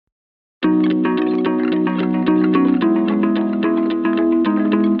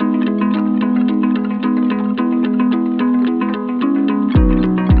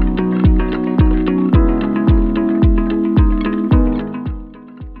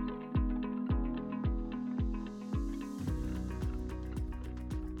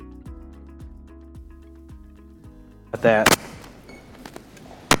That.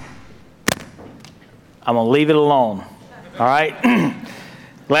 I'm going to leave it alone. All right?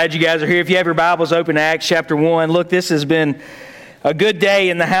 Glad you guys are here. If you have your Bibles open to Acts chapter 1, look, this has been a good day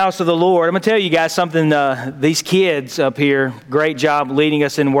in the house of the Lord. I'm going to tell you guys something. These kids up here, great job leading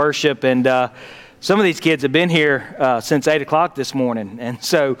us in worship. And some of these kids have been here since 8 o'clock this morning. And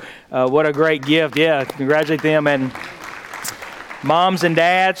so what a great gift. Yeah, congratulate them. And moms and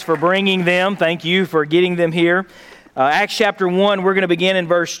dads for bringing them. Thank you for getting them here. Acts chapter 1, we're going to begin in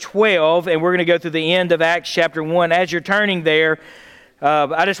verse 12, and we're going to go through the end of Acts chapter 1. As you're turning there,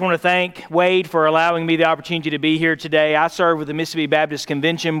 I just want to thank Wade for allowing me the opportunity to be here today. I serve with the Mississippi Baptist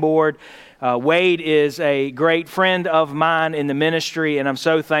Convention Board. Wade is a great friend of mine in the ministry, and I'm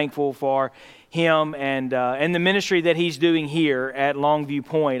so thankful for him and the ministry that he's doing here at Longview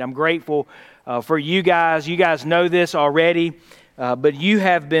Point. I'm grateful for you guys. You guys know this already. But you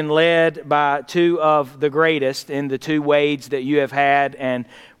have been led by two of the greatest in the two Wades that you have had, and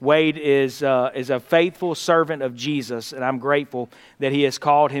Wade is a faithful servant of Jesus, and I'm grateful that he has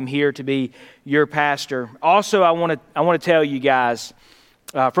called him here to be your pastor. Also, I want to tell you guys,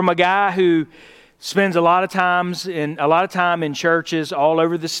 from a guy who spends a lot of time in churches all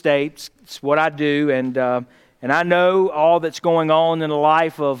over the states. It's what I do, and I know all that's going on in the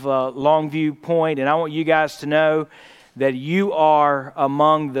life of Longview Point, and I want you guys to know that you are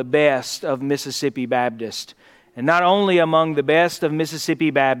among the best of Mississippi Baptist. And not only among the best of Mississippi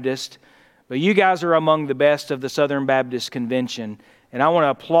Baptist, but you guys are among the best of the Southern Baptist Convention. And I want to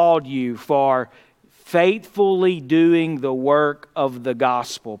applaud you for faithfully doing the work of the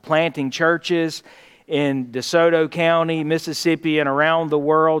gospel, planting churches in DeSoto County, Mississippi, and around the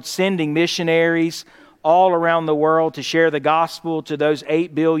world, sending missionaries all around the world to share the gospel to those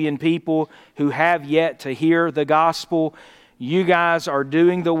 8 billion people who have yet to hear the gospel. You guys are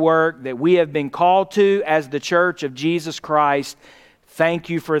doing the work that we have been called to as the Church of Jesus Christ. Thank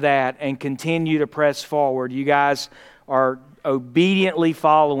you for that, and continue to press forward. You guys are obediently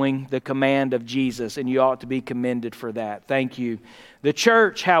following the command of Jesus, and you ought to be commended for that. Thank you. The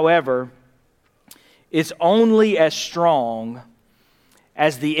church, however, is only as strong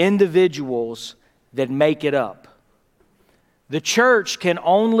as the individuals that make it up. The church can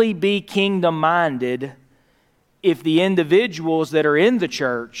only be kingdom-minded if the individuals that are in the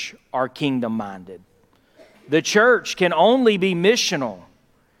church are kingdom-minded. The church can only be missional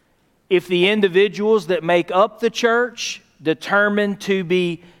if the individuals that make up the church determine to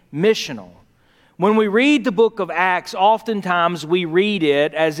be missional. When we read the book of Acts, oftentimes we read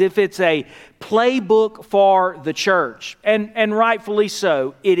it as if it's a playbook for the church, and rightfully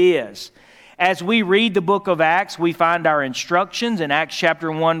so, it is. As we read the book of Acts, we find our instructions. In Acts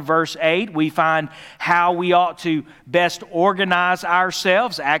chapter 1, verse 8, we find how we ought to best organize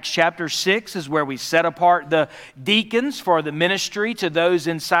ourselves. Acts chapter 6 is where we set apart the deacons for the ministry to those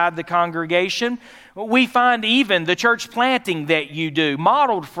inside the congregation. We find even the church planting that you do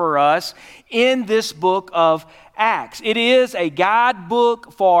modeled for us in this book of Acts. It is a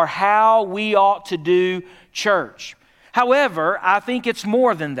guidebook for how we ought to do church. However, I think it's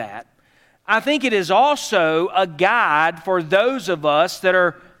more than that. I think it is also a guide for those of us that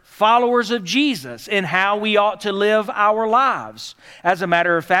are followers of Jesus in how we ought to live our lives. As a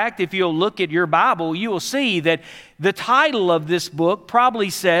matter of fact, if you'll look at your Bible, you will see that the title of this book probably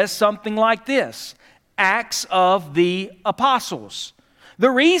says something like this: Acts of the Apostles.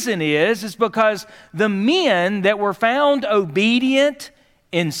 The reason is because the men that were found obedient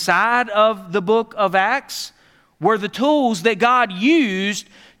inside of the book of Acts were the tools that God used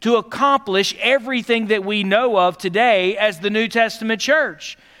to accomplish everything that we know of today as the New Testament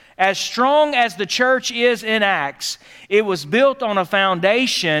church. As strong as the church is in Acts, it was built on a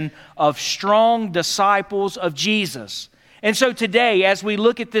foundation of strong disciples of Jesus. And so today, as we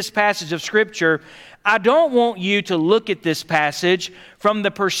look at this passage of Scripture, I don't want you to look at this passage from the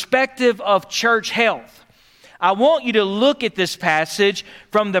perspective of church health. I want you to look at this passage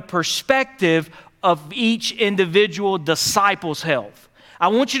from the perspective of each individual disciple's health. I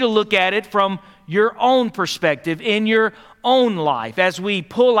want you to look at it from your own perspective, in your own life. As we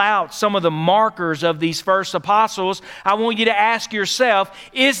pull out some of the markers of these first apostles, I want you to ask yourself,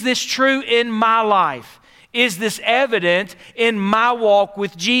 is this true in my life? Is this evident in my walk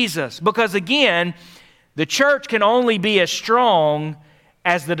with Jesus? Because again, the church can only be as strong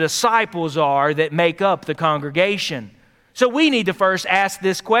as the disciples are that make up the congregation. So we need to first ask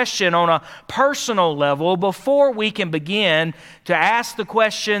this question on a personal level before we can begin to ask the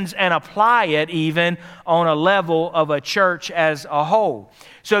questions and apply it even on a level of a church as a whole.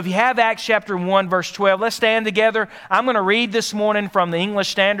 So if you have Acts chapter 1, verse 12, let's stand together. I'm going to read this morning from the English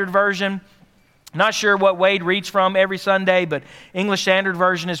Standard Version. Not sure what Wade reads from every Sunday, but English Standard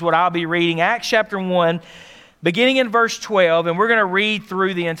Version is what I'll be reading. Acts chapter 1, beginning in verse 12, and we're going to read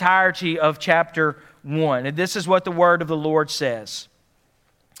through the entirety of chapter 1. And this is what the word of the Lord says.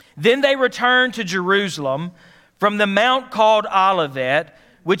 Then they returned to Jerusalem from the mount called Olivet,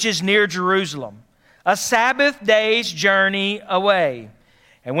 which is near Jerusalem, a Sabbath day's journey away.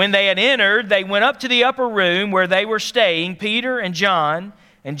 And when they had entered, they went up to the upper room where they were staying, Peter and John,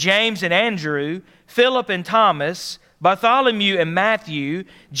 and James and Andrew, Philip and Thomas, Bartholomew and Matthew,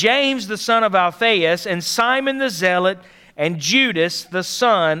 James the son of Alphaeus, and Simon the Zealot, and Judas the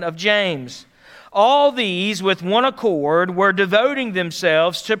son of James. All these with one accord were devoting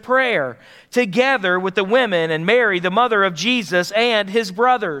themselves to prayer, together with the women and Mary, the mother of Jesus, and his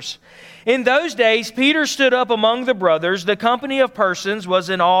brothers. In those days, Peter stood up among the brothers. The company of persons was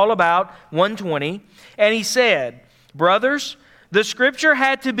in all about 120. And he said, Brothers, the scripture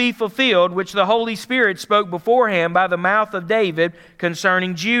had to be fulfilled, which the Holy Spirit spoke beforehand by the mouth of David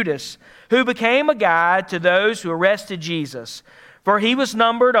concerning Judas, who became a guide to those who arrested Jesus. For he was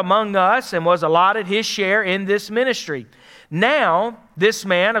numbered among us and was allotted his share in this ministry. Now, this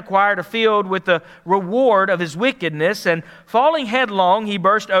man acquired a field with the reward of his wickedness, and falling headlong, he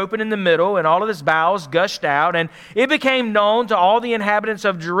burst open in the middle, and all of his bowels gushed out, and it became known to all the inhabitants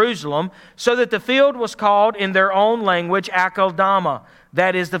of Jerusalem, so that the field was called in their own language Akeldama,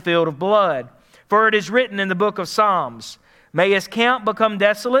 that is, the field of blood. For it is written in the book of Psalms, May his camp become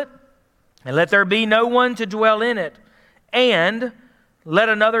desolate, and let there be no one to dwell in it, and let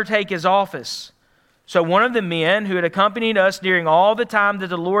another take his office. So one of the men who had accompanied us during all the time that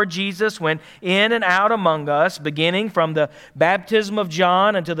the Lord Jesus went in and out among us, beginning from the baptism of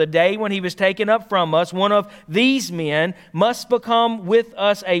John until the day when he was taken up from us, one of these men must become with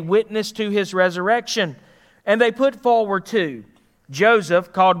us a witness to his resurrection. And they put forward two,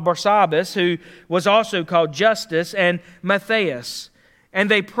 Joseph, called Barsabbas, who was also called Justus, and Matthias. And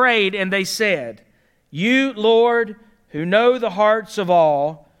they prayed and they said, You, Lord, who know the hearts of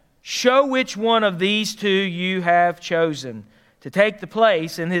all, show which one of these two you have chosen to take the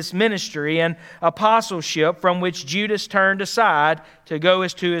place in his ministry and apostleship from which Judas turned aside to go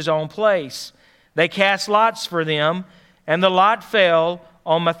as to his own place. They cast lots for them, and the lot fell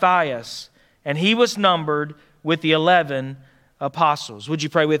on Matthias, and he was numbered with the 11 apostles. Would you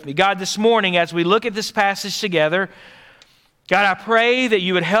pray with me? God, this morning as we look at this passage together, God, I pray that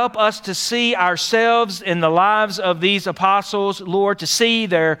you would help us to see ourselves in the lives of these apostles, Lord, to see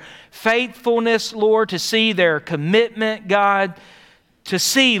their faithfulness, Lord, to see their commitment, God, to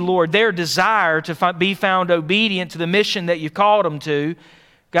see, Lord, their desire to be found obedient to the mission that you've called them to.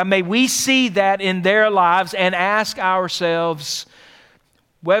 God, may we see that in their lives and ask ourselves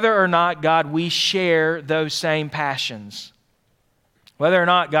whether or not, God, we share those same passions. Whether or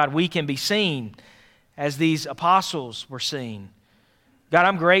not, God, we can be seen as these apostles were seen. God,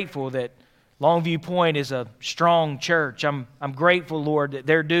 I'm grateful that Longview Point is a strong church. I'm grateful, Lord, that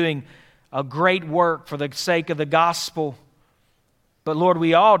they're doing a great work for the sake of the gospel. But Lord,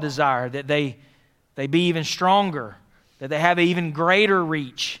 we all desire that they be even stronger, that they have an even greater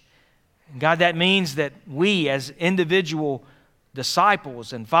reach. And God, that means that we as individual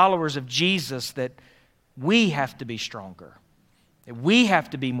disciples and followers of Jesus, that we have to be stronger, that we have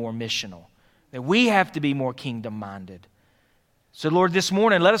to be more missional, that we have to be more kingdom-minded. So, Lord, this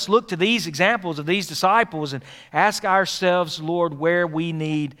morning, let us look to these examples of these disciples and ask ourselves, Lord, where we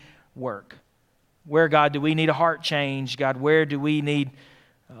need work. Where, God, do we need a heart change? God, where do we need,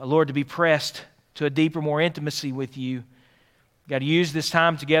 Lord, to be pressed to a deeper, more intimacy with you? God, use this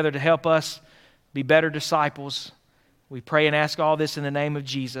time together to help us be better disciples. We pray and ask all this in the name of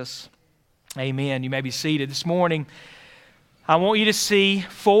Jesus. Amen. You may be seated. This morning, I want you to see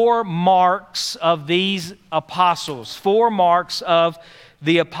 4 marks of these apostles. 4 marks of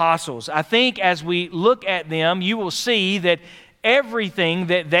the apostles. I think as we look at them, you will see that everything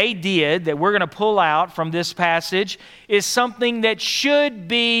that they did that we're going to pull out from this passage is something that should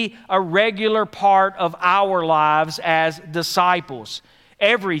be a regular part of our lives as disciples.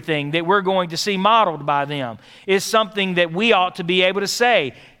 Everything that we're going to see modeled by them is something that we ought to be able to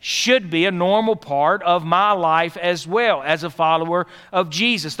say should be a normal part of my life as well as a follower of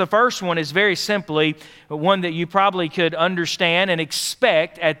Jesus. The first one is very simply one that you probably could understand and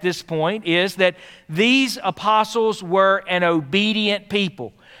expect at this point, is that these apostles were an obedient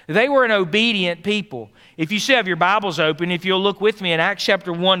people. They were an obedient people. If you still have your Bibles open, if you'll look with me in Acts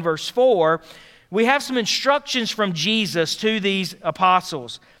chapter 1 verse 4, we have some instructions from Jesus to these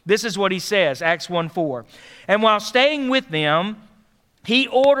apostles. This is what he says, Acts 1:4. And while staying with them, He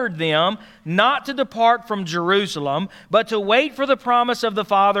ordered them not to depart from Jerusalem, but to wait for the promise of the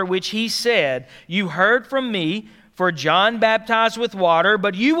Father, which he said, "You heard from me, for John baptized with water,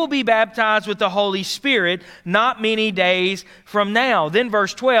 but you will be baptized with the Holy Spirit not many days from now." Then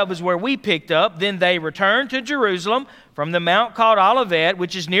verse 12 is where we picked up. Then they returned to Jerusalem from the mount called Olivet,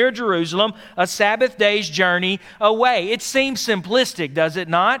 which is near Jerusalem, a Sabbath day's journey away. It seems simplistic, does it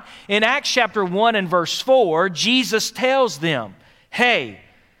not? In Acts chapter 1 and verse 4, Jesus tells them, "Hey,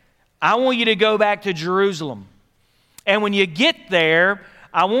 I want you to go back to Jerusalem. And when you get there,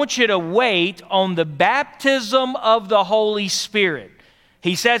 I want you to wait on the baptism of the Holy Spirit."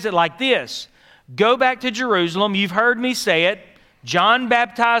 He says it like this: "Go back to Jerusalem. You've heard me say it. John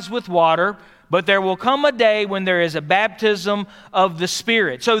baptized with water, but there will come a day when there is a baptism of the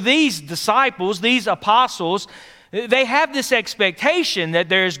Spirit." So these disciples, these apostles, they have this expectation that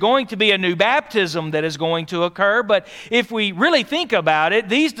there's going to be a new baptism that is going to occur. But if we really think about it,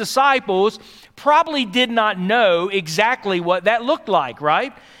 these disciples probably did not know exactly what that looked like,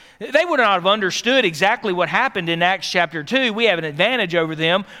 right? They would not have understood exactly what happened in Acts chapter 2. We have an advantage over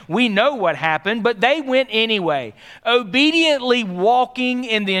them. We know what happened, but they went anyway, obediently walking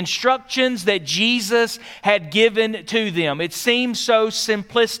in the instructions that Jesus had given to them. It seems so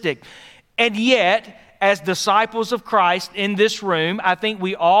simplistic. And yet, as disciples of Christ in this room, I think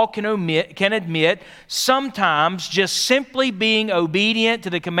we all can admit sometimes just simply being obedient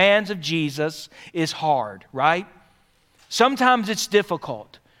to the commands of Jesus is hard, right? Sometimes it's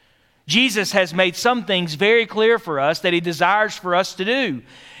difficult. Jesus has made some things very clear for us that He desires for us to do.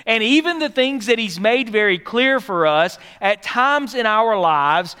 And even the things that He's made very clear for us, at times in our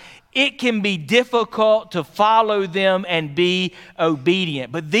lives, it can be difficult to follow them and be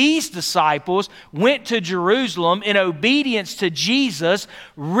obedient. But these disciples went to Jerusalem in obedience to Jesus,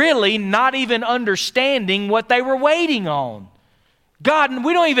 really not even understanding what they were waiting on. God,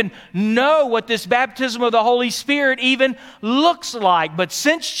 we don't even know what this baptism of the Holy Spirit even looks like. But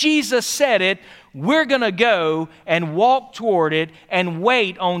since Jesus said it, we're going to go and walk toward it and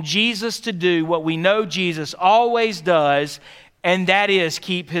wait on Jesus to do what we know Jesus always does, and that is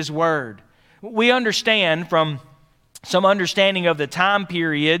keep His word. We understand from some understanding of the time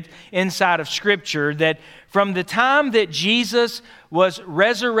period inside of Scripture that from the time that Jesus was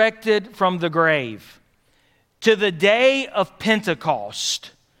resurrected from the grave to the day of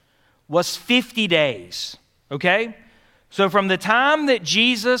Pentecost was 50 days, okay? So from the time that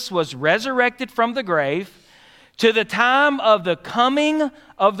Jesus was resurrected from the grave to the time of the coming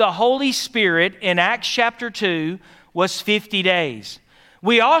of the Holy Spirit in Acts chapter 2 was 50 days.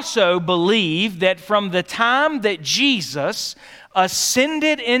 We also believe that from the time that Jesus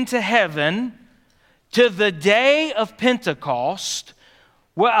ascended into heaven to the day of Pentecost,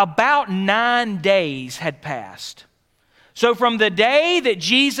 well, about 9 days had passed. So from the day that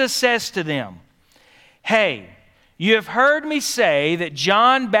Jesus says to them, "Hey, you have heard me say that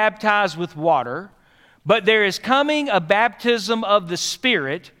John baptized with water, but there is coming a baptism of the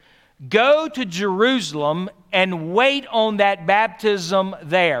Spirit. Go to Jerusalem and wait on that baptism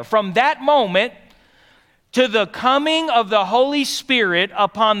there." From that moment to the coming of the Holy Spirit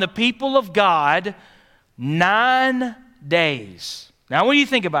upon the people of God, 9 days. Now, I want you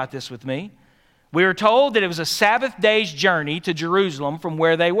to think about this with me. We were told that it was a Sabbath day's journey to Jerusalem from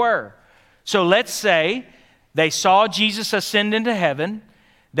where they were. So let's say they saw Jesus ascend into heaven.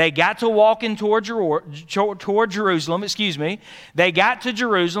 They got to walking toward Jerusalem, They got to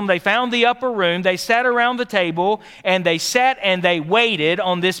Jerusalem. They found the upper room. They sat around the table, and they sat and they waited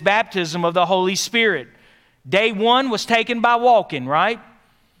on this baptism of the Holy Spirit. Day 1 was taken by walking, right?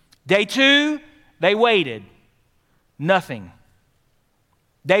 Day 2, they waited. Nothing.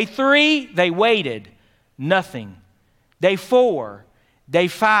 Day 3, they waited. Nothing. Day 4, day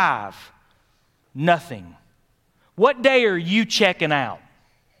 5, nothing. What day are you checking out?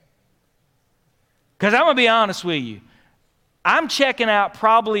 Because I'm going to be honest with you. I'm checking out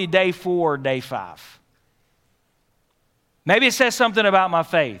probably day 4 or day 5. Maybe it says something about my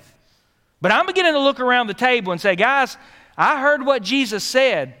faith. But I'm beginning to look around the table and say, guys, I heard what Jesus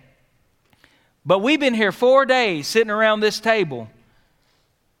said, but we've been here 4 days sitting around this table,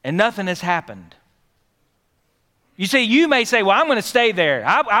 and nothing has happened. You see, you may say, well, I'm going to stay there.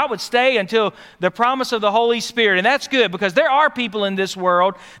 I would stay until the promise of the Holy Spirit. And that's good, because there are people in this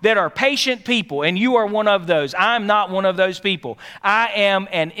world that are patient people, and you are one of those. I'm not one of those people. I am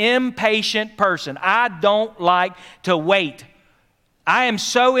an impatient person. I don't like to wait. I am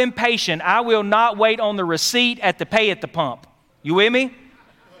so impatient, I will not wait on the receipt at the pay at the pump. You with me?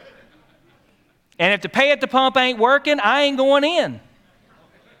 And if the pay at the pump ain't working, I ain't going in.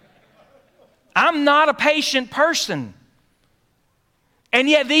 I'm not a patient person. And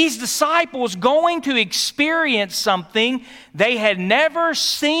yet these disciples going to experience something they had never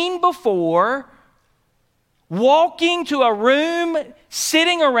seen before, walking to a room,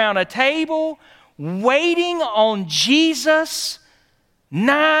 sitting around a table, waiting on Jesus.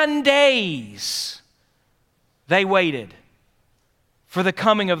 9 days they waited for the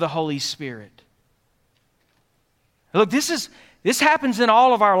coming of the Holy Spirit. Look, this happens in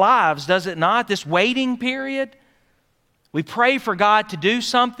all of our lives, does it not? This waiting period. We pray for God to do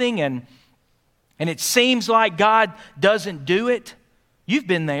something and it seems like God doesn't do it. You've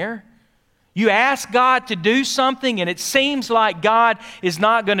been there. You ask God to do something and it seems like God is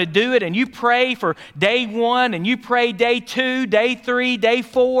not going to do it, and you pray for day 1 and you pray day 2, day 3, day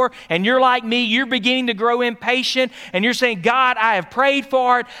 4, and you're like me, you're beginning to grow impatient and you're saying, God, I have prayed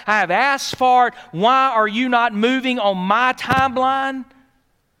for it, I have asked for it, why are you not moving on my timeline?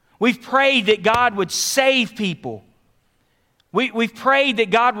 We've prayed that God would save people. We've prayed that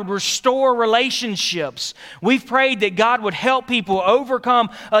God would restore relationships. We've prayed that God would help people overcome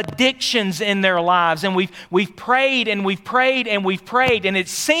addictions in their lives. And we've prayed and we've prayed and we've prayed. And it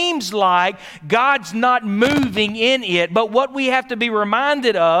seems like God's not moving in it. But what we have to be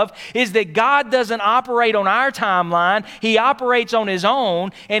reminded of is that God doesn't operate on our timeline. He operates on His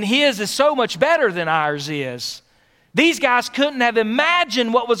own. And His is so much better than ours is. These guys couldn't have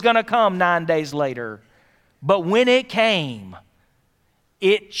imagined what was going to come 9 days later. But when it came,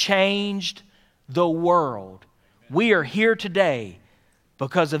 it changed the world. We are here today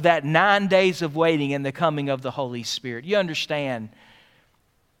because of that 9 days of waiting and the coming of the Holy Spirit. You understand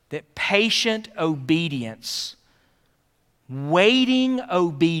that patient obedience, waiting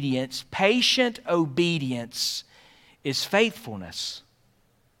obedience, patient obedience is faithfulness.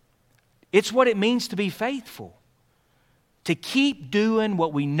 It's what it means to be faithful. To keep doing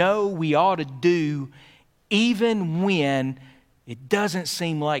what we know we ought to do even when it doesn't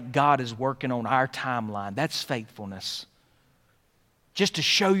seem like God is working on our timeline. That's faithfulness. Just to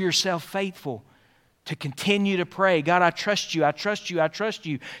show yourself faithful. To continue to pray. God, I trust you, I trust you, I trust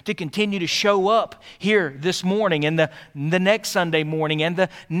you. To continue to show up here this morning and the next Sunday morning and the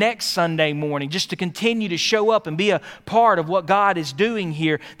next Sunday morning. Just to continue to show up and be a part of what God is doing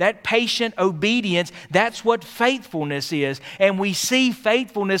here. That patient obedience, that's what faithfulness is. And we see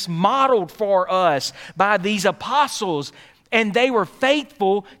faithfulness modeled for us by these apostles. And they were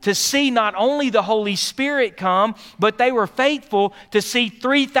faithful to see not only the Holy Spirit come, but they were faithful to see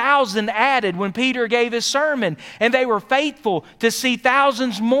 3,000 added when Peter gave his sermon. And they were faithful to see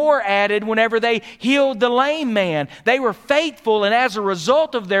thousands more added whenever they healed the lame man. They were faithful, and as a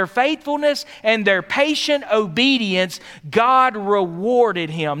result of their faithfulness and their patient obedience, God rewarded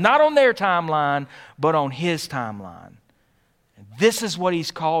him. Not on their timeline, but on His timeline. This is what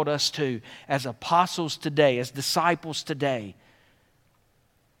He's called us to as apostles today, as disciples today.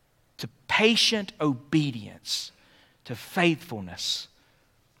 To patient obedience, to faithfulness.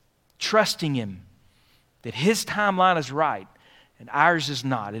 Trusting Him that His timeline is right and ours is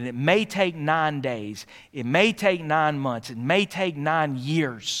not. And it may take 9 days. It may take 9 months. It may take 9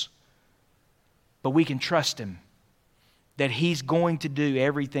 years. But we can trust Him that He's going to do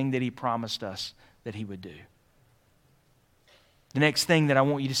everything that He promised us that He would do. The next thing that I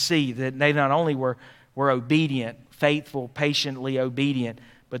want you to see, that they not only were obedient, faithful, patiently obedient,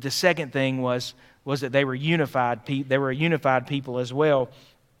 but the second thing was that they were unified. They were a unified people as well.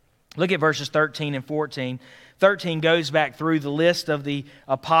 Look at verses 13 and 14. 13 goes back through the list of the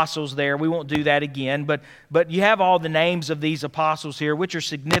apostles there. We won't do that again, but you have all the names of these apostles here, which are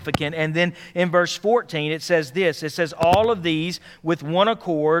significant. And then in verse 14, it says this. It says, all of these with one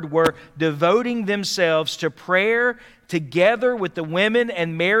accord were devoting themselves to prayer together with the women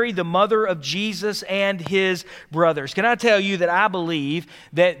and Mary, the mother of Jesus, and His brothers. Can I tell you that I believe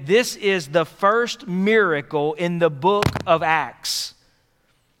that this is the first miracle in the book of Acts,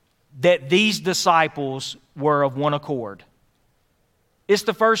 that these disciples were of one accord. It's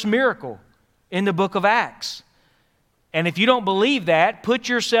the first miracle in the book of Acts. And if you don't believe that, put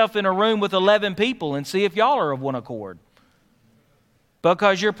yourself in a room with 11 people and see if y'all are of one accord.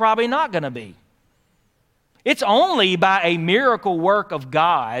 Because you're probably not going to be. It's only by a miracle work of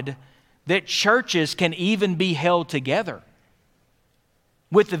God that churches can even be held together.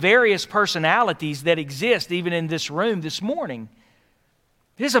 With the various personalities that exist even in this room this morning.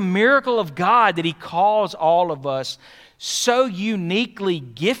 It is a miracle of God that He calls all of us so uniquely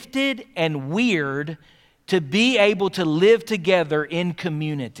gifted and weird to be able to live together in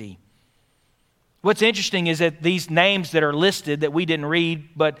community. What's interesting is that these names that are listed that we didn't read,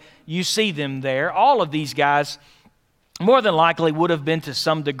 but you see them there, all of these guys more than likely would have been to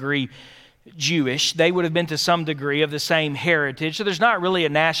some degree Jewish. They would have been to some degree of the same heritage. So there's not really a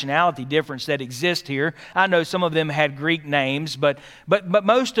nationality difference that exists here. I know some of them had Greek names, but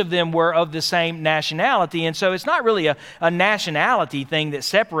most of them were of the same nationality. And so it's not really a nationality thing that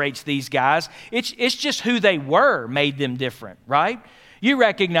separates these guys. It's just who they were made them different, right? You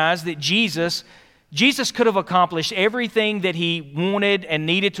recognize that Jesus could have accomplished everything that he wanted and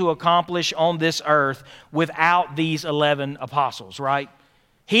needed to accomplish on this earth without these 11 apostles, right?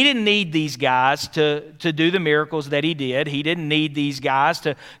 He didn't need these guys to do the miracles that he did. He didn't need these guys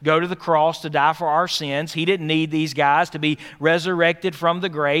to go to the cross to die for our sins. He didn't need these guys to be resurrected from the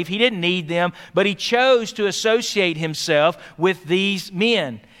grave. He didn't need them, but he chose to associate himself with these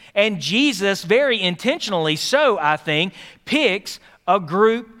men. And Jesus, very intentionally so, I think, picks a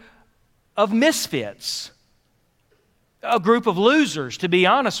group of misfits, a group of losers, to be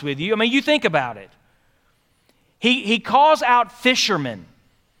honest with you. I mean, you think about it. He calls out fishermen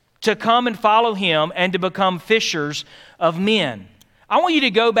to come and follow him and to become fishers of men. I want you to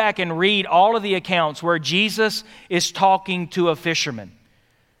go back and read all of the accounts where Jesus is talking to a fisherman.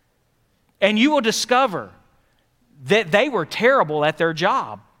 And you will discover that they were terrible at their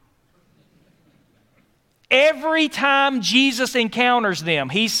job. Every time Jesus encounters them,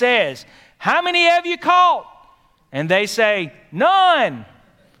 he says, "How many have you caught?" And they say, "None."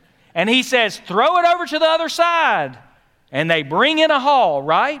 And he says, "Throw it over to the other side." And they bring in a haul,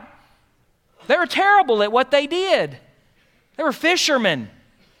 right? They were terrible at what they did. They were fishermen.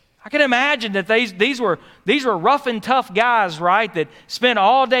 I can imagine that these were rough and tough guys, right, that spent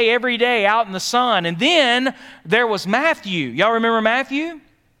all day, every day out in the sun. And then there was Matthew. Y'all remember Matthew?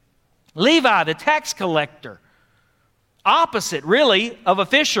 Levi, the tax collector. Opposite, really, of a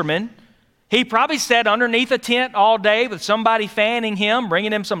fisherman. He probably sat underneath a tent all day with somebody fanning him,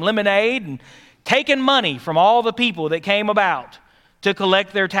 bringing him some lemonade, and taking money from all the people that came about to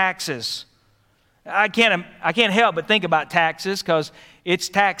collect their taxes. I can't help but think about taxes because it's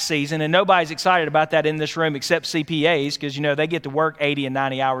tax season and nobody's excited about that in this room except CPAs because, they get to work 80 and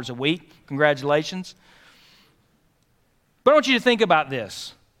 90 hours a week. Congratulations. But I want you to think about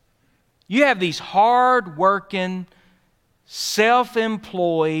this. You have these hard-working,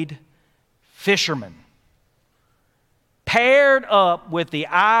 self-employed fishermen paired up with the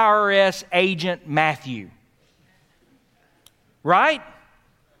IRS agent Matthew. Right?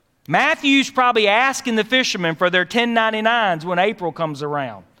 Matthew's probably asking the fishermen for their 1099s when April comes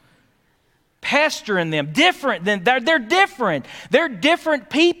around. Pestering them. They're different. They're different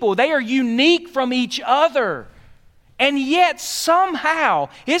people. They are unique from each other. And yet somehow,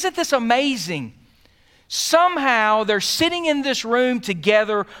 isn't this amazing? Somehow they're sitting in this room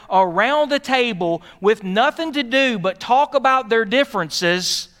together around a table with nothing to do but talk about their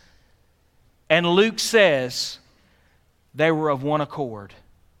differences. And Luke says they were of one accord.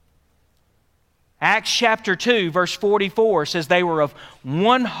 Acts chapter 2, verse 44 says they were of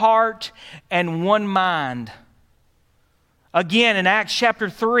one heart and one mind. Again, in Acts chapter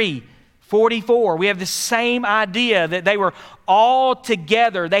 3, 44, we have the same idea that they were all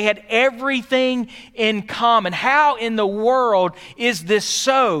together. They had everything in common. How in the world is this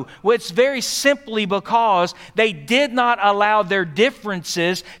so? Well, it's very simply because they did not allow their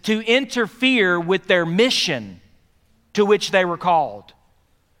differences to interfere with their mission to which they were called.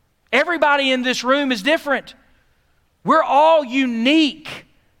 Everybody in this room is different. We're all unique.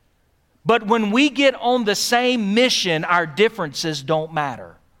 But when we get on the same mission, our differences don't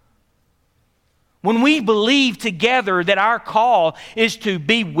matter. When we believe together that our call is to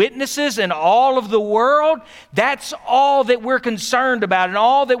be witnesses in all of the world, that's all that we're concerned about and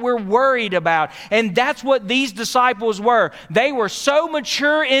all that we're worried about. And that's what these disciples were. They were so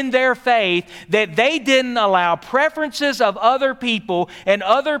mature in their faith that they didn't allow preferences of other people and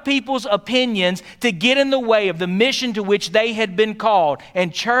other people's opinions to get in the way of the mission to which they had been called.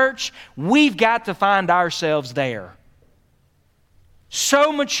 And church, we've got to find ourselves there.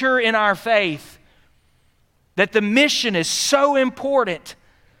 So mature in our faith that the mission is so important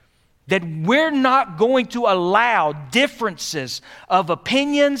that we're not going to allow differences of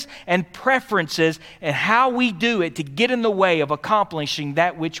opinions and preferences and how we do it to get in the way of accomplishing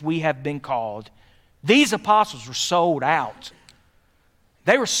that which we have been called. These apostles were sold out.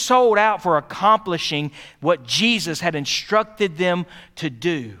 They were sold out for accomplishing what Jesus had instructed them to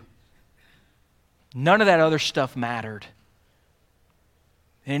do. None of that other stuff mattered.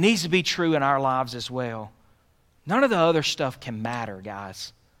 And it needs to be true in our lives as well. None of the other stuff can matter,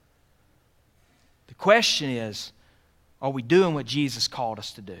 guys. The question is, are we doing what Jesus called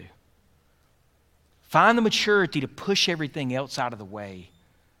us to do? Find the maturity to push everything else out of the way.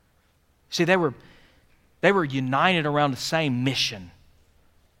 See, they were united around the same mission.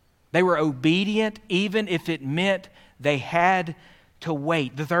 They were obedient even if it meant they had to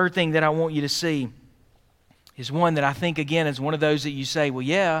wait. The third thing that I want you to see is one that I think, again, is one of those that you say, well,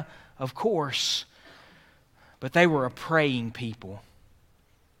 yeah, of course. But they were a praying people.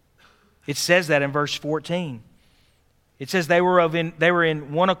 It says that in verse 14. It says they were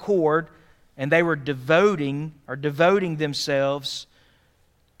in one accord, and they were devoting themselves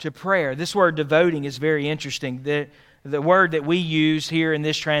to prayer. This word devoting is very interesting. The word that we use here in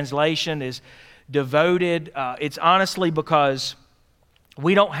this translation is devoted. It's honestly because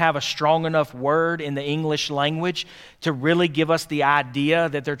we don't have a strong enough word in the English language to really give us the idea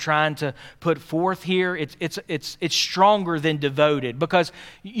that they're trying to put forth here. It's stronger than devoted, because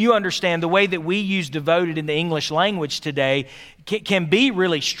you understand the way that we use devoted in the English language today can be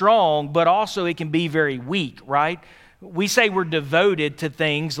really strong, but also it can be very weak, right? We say we're devoted to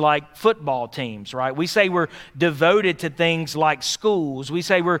things like football teams, right? We say we're devoted to things like schools. We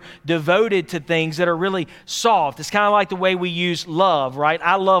say we're devoted to things that are really soft. It's kind of like the way we use love, right?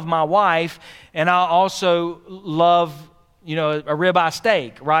 I love my wife, and I also love, a ribeye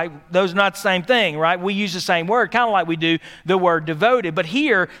steak, right? Those are not the same thing, right? We use the same word, kind of like we do the word devoted. But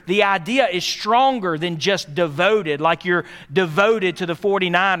here, the idea is stronger than just devoted, like you're devoted to the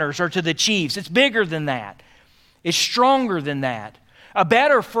 49ers or to the Chiefs. It's bigger than that. It's stronger than that. A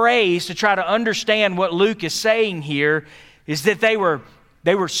better phrase to try to understand what Luke is saying here is that they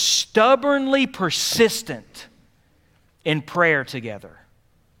were stubbornly persistent in prayer together.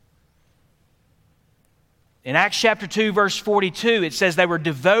 In Acts chapter 2, verse 42, it says they were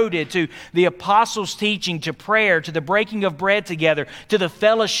devoted to the apostles' teaching, to prayer, to the breaking of bread together, to the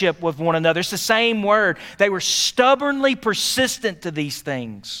fellowship with one another. It's the same word. They were stubbornly persistent to these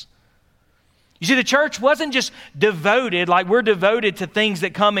things. You see, the church wasn't just devoted like we're devoted to things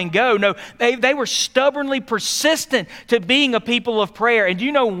that come and go. No, they were stubbornly persistent to being a people of prayer. And do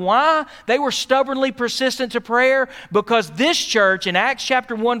you know why they were stubbornly persistent to prayer? Because this church in Acts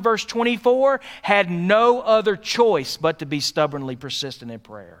chapter 1, verse 24, had no other choice but to be stubbornly persistent in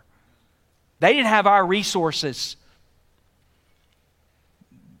prayer. They didn't have our resources.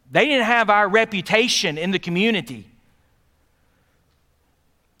 They didn't have our reputation in the community.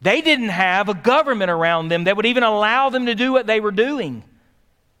 They didn't have a government around them that would even allow them to do what they were doing.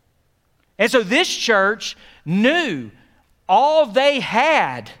 And so this church knew all they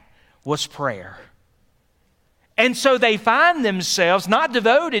had was prayer. And so they find themselves not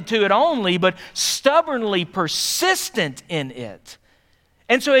devoted to it only, but stubbornly persistent in it.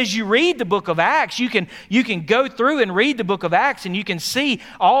 And so as you read the book of Acts, you can go through and read the book of Acts, and you can see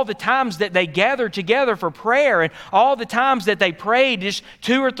all the times that they gathered together for prayer, and all the times that they prayed, just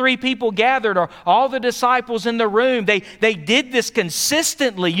 2 or 3 people gathered, or all the disciples in the room. They did this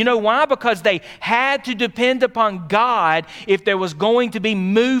consistently. You know why? Because they had to depend upon God if there was going to be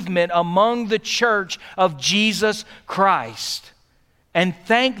movement among the church of Jesus Christ. And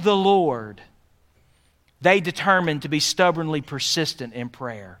thank the Lord, they determined to be stubbornly persistent in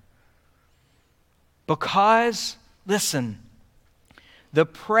prayer. Because, listen, the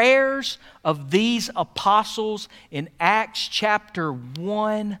prayers of these apostles in Acts chapter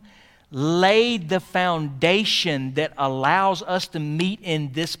 1 laid the foundation that allows us to meet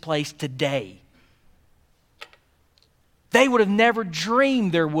in this place today. They would have never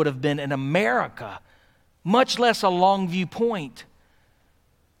dreamed there would have been in America, much less a Longview Point.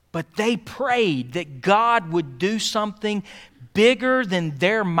 But they prayed that God would do something bigger than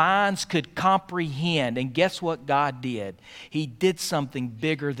their minds could comprehend. And guess what God did? He did something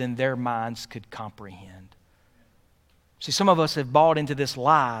bigger than their minds could comprehend. See, some of us have bought into this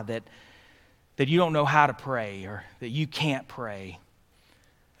lie that you don't know how to pray, or that you can't pray.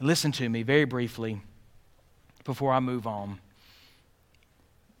 And listen to me very briefly before I move on.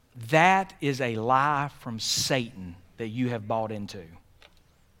 That is a lie from Satan that you have bought into.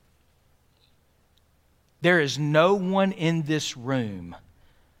 There is no one in this room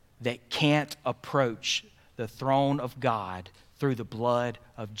that can't approach the throne of God through the blood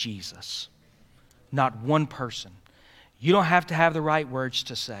of Jesus. Not one person. You don't have to have the right words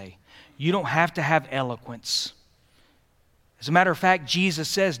to say. You don't have to have eloquence. As a matter of fact, Jesus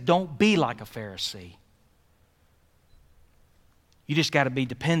says, don't be like a Pharisee. You just got to be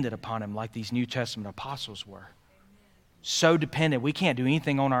dependent upon Him like these New Testament apostles were. So dependent. We can't do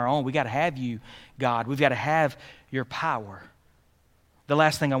anything on our own. We got to have you, God. We've got to have your power. The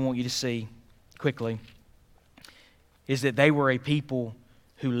last thing I want you to see quickly is that they were a people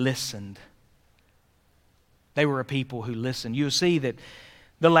who listened. They were a people who listened. You'll see that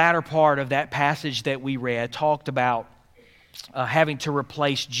the latter part of that passage that we read talked about having to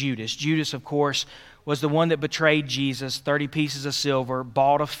replace Judas. Judas, of course, was the one that betrayed Jesus, 30 pieces of silver,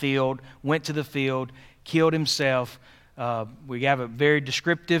 bought a field, went to the field, killed himself. We have a very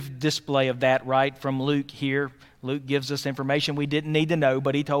descriptive display of that right from Luke here. Luke gives us information we didn't need to know,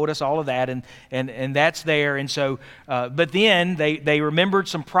 but he told us all of that, and that's there. And so, but then they remembered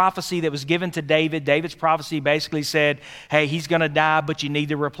some prophecy that was given to David. David's prophecy basically said, hey, he's going to die, but you need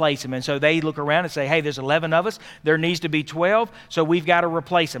to replace him. And so they look around and say, hey, there's 11 of us. There needs to be 12, so we've got to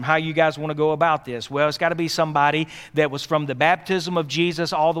replace him. How you guys want to go about this? Well, it's got to be somebody that was from the baptism of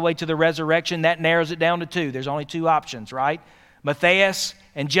Jesus all the way to the resurrection. That narrows it down to 2. There's only 2 options, right? Matthias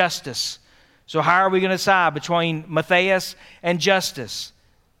and Justus. So how are we going to decide between Matthias and Justus?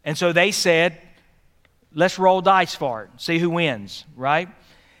 And so they said, let's roll dice for it, see who wins, right?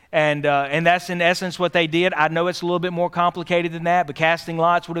 And that's in essence what they did. I know it's a little bit more complicated than that, but casting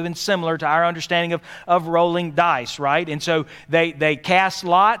lots would have been similar to our understanding of rolling dice, right? And so they cast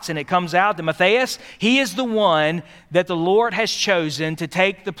lots, and it comes out that Matthias, he is the one that the Lord has chosen to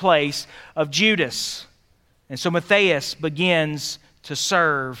take the place of Judas. And so Matthias begins to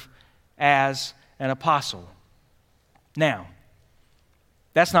serve as an apostle. Now,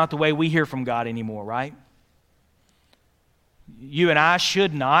 that's not the way we hear from God anymore, right? You and I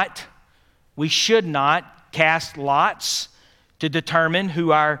should not cast lots to determine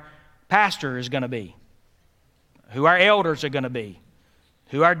who our pastor is going to be, who our elders are going to be,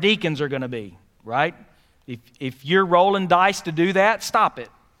 who our deacons are going to be, right? If you're rolling dice to do that, stop it.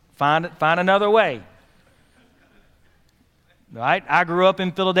 Find another way. Right? I grew up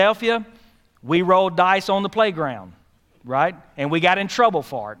in Philadelphia. We rolled dice on the playground, right? And we got in trouble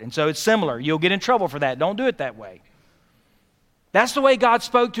for it. And so it's similar. You'll get in trouble for that. Don't do it that way. That's the way God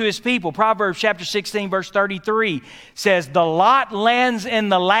spoke to his people. Proverbs chapter 16, verse 33 says, the lot lands in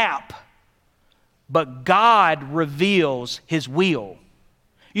the lap, but God reveals his will.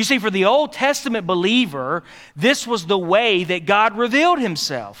 You see, for the Old Testament believer, this was the way that God revealed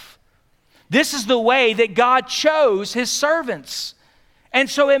himself. This is the way that God chose his servants. And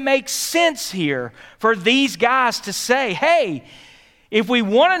so it makes sense here for these guys to say, hey, if we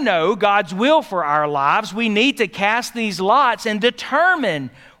want to know God's will for our lives, we need to cast these lots and determine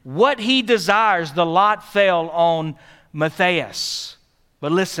what he desires. The lot fell on Matthias.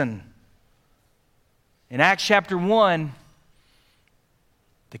 But listen, in Acts chapter 1,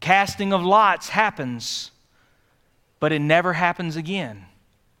 the casting of lots happens, but it never happens again.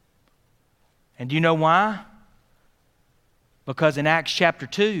 And do you know why? Because in Acts chapter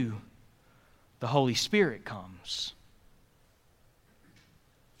 2, the Holy Spirit comes.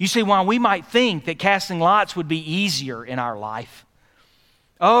 You see, while we might think that casting lots would be easier in our life,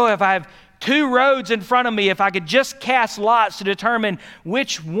 oh, if I have 2 roads in front of me, if I could just cast lots to determine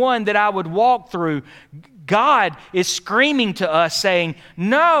which one that I would walk through, God is screaming to us saying,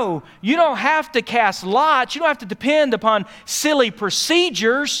 no, you don't have to cast lots. You don't have to depend upon silly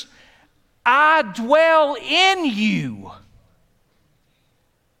procedures. I dwell in you.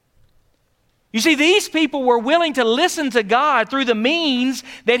 You see, these people were willing to listen to God through the means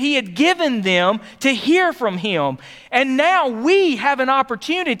that he had given them to hear from him. And now we have an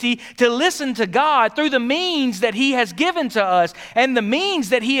opportunity to listen to God through the means that he has given to us. And the means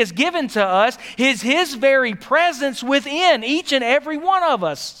that he has given to us is his very presence within each and every one of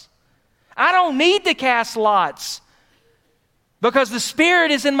us. I don't need to cast lots because the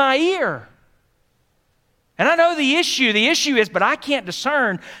Spirit is in my ear. And I know the issue is, but I can't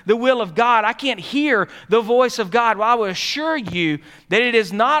discern the will of God. I can't hear the voice of God. Well, I will assure you that it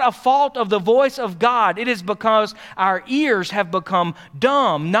is not a fault of the voice of God. It is because our ears have become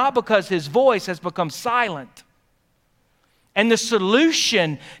dumb, not because his voice has become silent. And the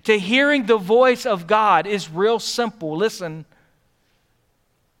solution to hearing the voice of God is real simple. Listen,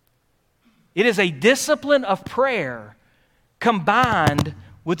 it is a discipline of prayer combined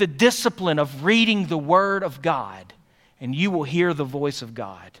with the discipline of reading the Word of God, and you will hear the voice of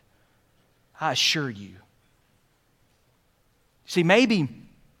God. I assure you. See, maybe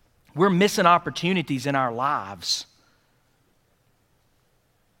we're missing opportunities in our lives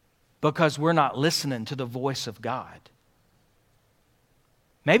because we're not listening to the voice of God.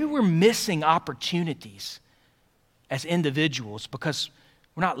 Maybe we're missing opportunities as individuals because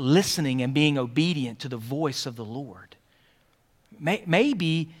we're not listening and being obedient to the voice of the Lord.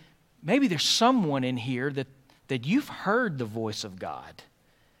 Maybe there's someone in here that you've heard the voice of God,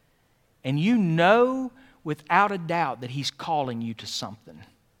 and you know without a doubt that he's calling you to something,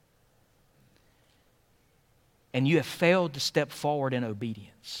 and you have failed to step forward in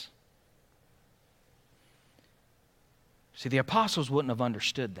obedience. See, the apostles wouldn't have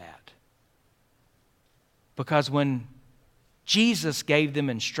understood that, because when Jesus gave them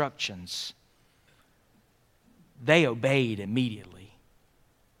instructions, they obeyed immediately.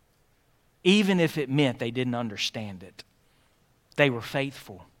 Even if it meant they didn't understand it. They were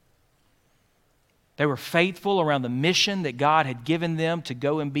faithful. They were faithful around the mission that God had given them to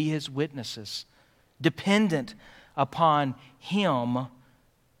go and be His witnesses, dependent upon Him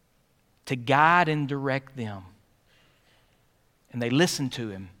to guide and direct them. And they listened to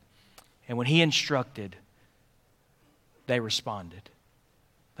Him. And when He instructed, they responded.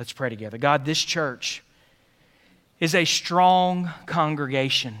 Let's pray together. God, this church is a strong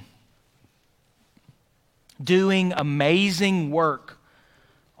congregation doing amazing work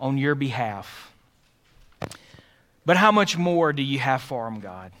on Your behalf. But how much more do You have for them,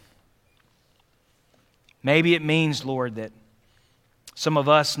 God? Maybe it means, Lord, that some of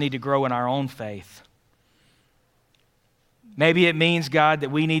us need to grow in our own faith. Maybe it means, God,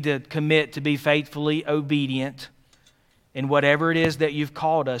 that we need to commit to be faithfully obedient in whatever it is that You've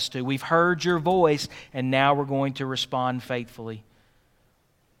called us to. We've heard Your voice, and now we're going to respond faithfully.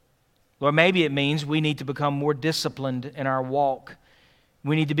 Lord, maybe it means we need to become more disciplined in our walk.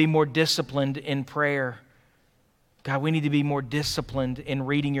 We need to be more disciplined in prayer. God, we need to be more disciplined in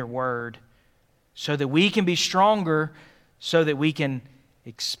reading Your Word so that we can be stronger, so that we can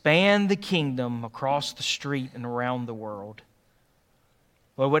expand the kingdom across the street and around the world.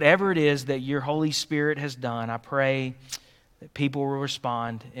 Lord, whatever it is that Your Holy Spirit has done, I pray that people will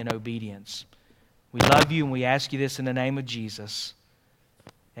respond in obedience. We love You and we ask You this in the name of Jesus.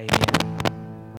 Amen.